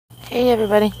Hey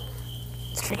everybody,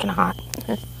 it's freaking hot.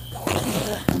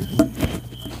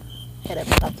 Had to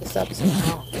prop this up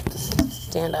somehow. Get this to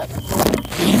stand up.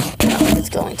 It's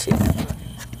going to.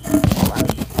 Hold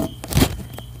on.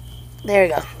 There we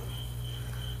go.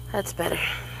 That's better.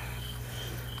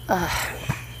 I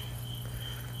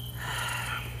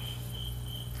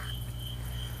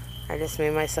just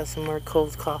made myself some more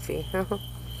cold coffee.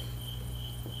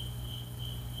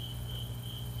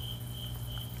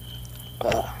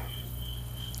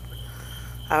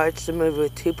 I watched a movie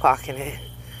with Tupac in it.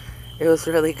 It was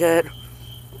really good.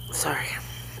 Sorry.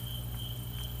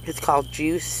 It's called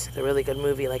Juice. It's a really good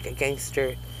movie, like a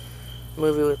gangster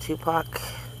movie with Tupac.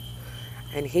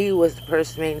 And he was the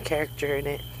first main character in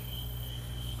it.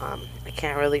 I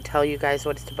can't really tell you guys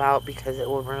what it's about because it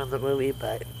will ruin the movie,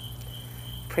 but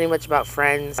pretty much about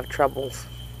friends have troubles.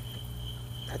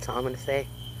 That's all I'm going to say.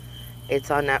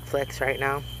 It's on Netflix right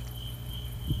now.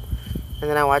 And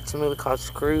then I watched a movie called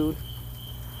Screwed,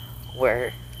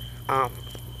 where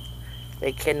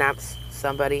they kidnap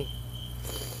somebody.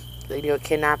 They do a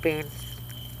kidnapping.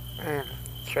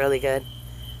 It's really good.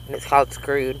 And it's called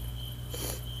Screwed.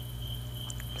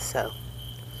 So,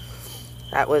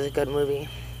 that was a good movie.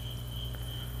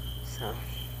 So,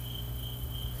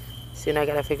 soon I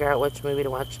gotta figure out which movie to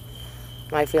watch.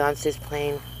 My fiance's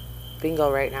playing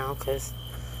bingo right now because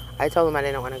I told him I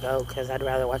didn't want to go because I'd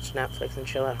rather watch Netflix and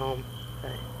chill at home.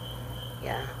 But,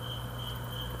 yeah.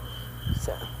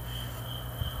 So,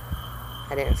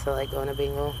 I didn't feel like going to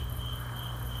bingo.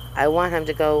 I want him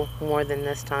to go more than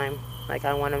this time. Like,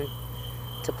 I want him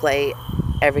to play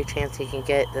every chance he can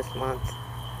get this month.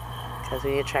 Because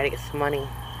we need to try to get some money.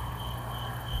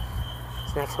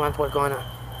 So next month we're going to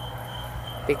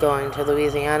be going to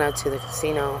Louisiana to the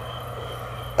casino.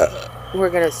 We're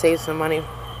going to save some money.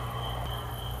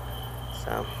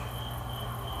 So,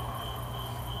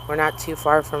 we're not too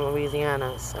far from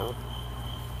Louisiana, so.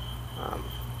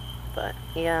 But,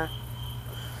 yeah.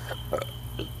 But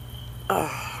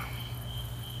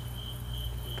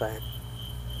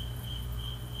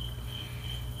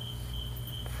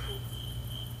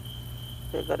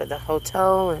we go to the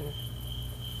hotel and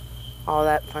all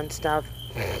that fun stuff.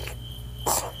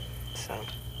 So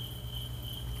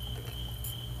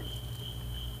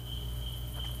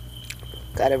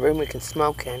got a room we can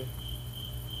smoke in.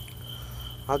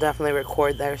 I'll definitely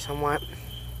record there somewhat.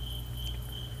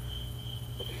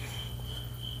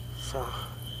 So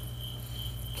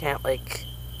can't like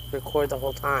record the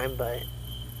whole time, but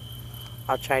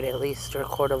I'll try to at least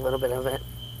record a little bit of it.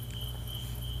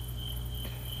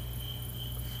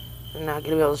 I'm not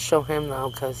going to be able to show him though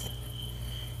because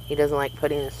he doesn't like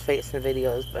putting his face in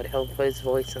videos, but he'll put his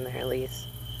voice in there at least.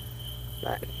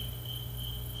 But,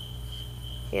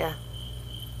 yeah.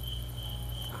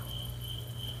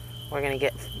 We're going to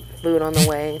get food on the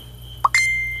way.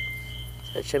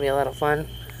 So it should be a lot of fun.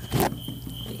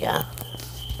 Yeah.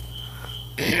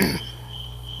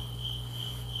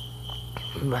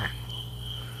 But.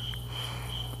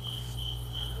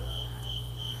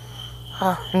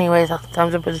 Anyways,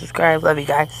 thumbs up and subscribe. Love you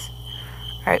guys.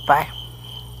 Alright, bye.